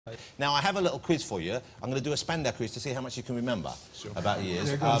Now, I have a little quiz for you. I'm going to do a Spandau quiz to see how much you can remember about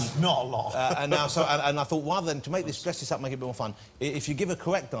years. Not a lot. And I thought, rather than to dress this up, make it a bit more fun, if you give a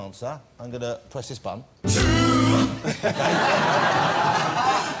correct answer, I'm going to press this button. Okay?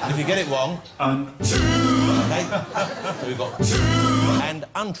 And if you get it wrong... Okay? So we've got and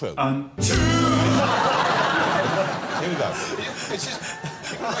untrue. Here we go. It's just...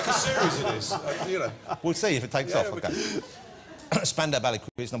 You can make a series of this, you know. We'll see if it takes off, OK. Spandau Ballet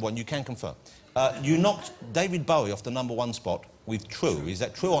quiz number 1, you can confirm. You knocked David Bowie off the #1 spot with true. Is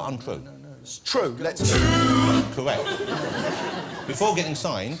that true or untrue? No. It's true. Let's do Correct. Before getting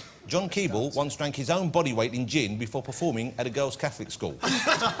signed, John Keeble once drank his own body weight in gin before performing at a girls' Catholic school.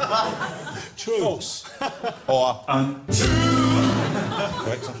 True. False. Or...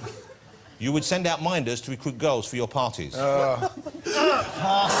 Correct. You would send out minders to recruit girls for your parties. And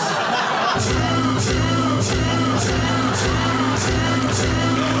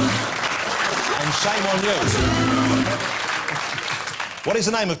shame on you. What is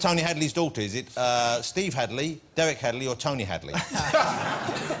the name of Tony Hadley's daughter? Is it Steve Hadley, Derek Hadley or Tony Hadley?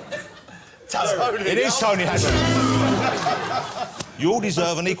 Tony. It is Tony Hadley. You all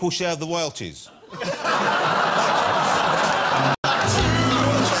deserve an equal share of the royalties.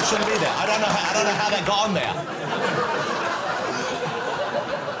 Shouldn't be there. I don't know how that got on there.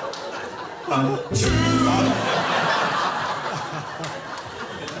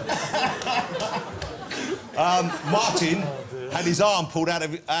 Martin had his arm pulled out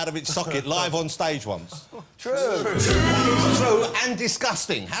of its socket live on stage once. True. That is true and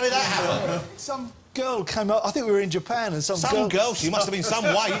disgusting. How did that happen? Some girl came up. I think we were in Japan, and some girl. She must have been some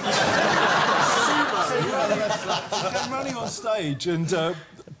weight. She came running on stage and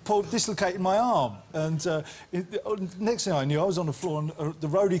dislocated my arm. And next thing I knew, I was on the floor, and the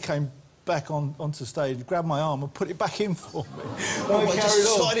roadie came back onto stage, grabbed my arm and put it back in for me.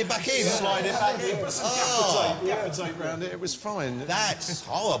 Just slide it back in? Slide it back in. Put some gaffer tape round it. It was fine. That's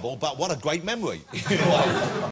horrible, but what a great memory.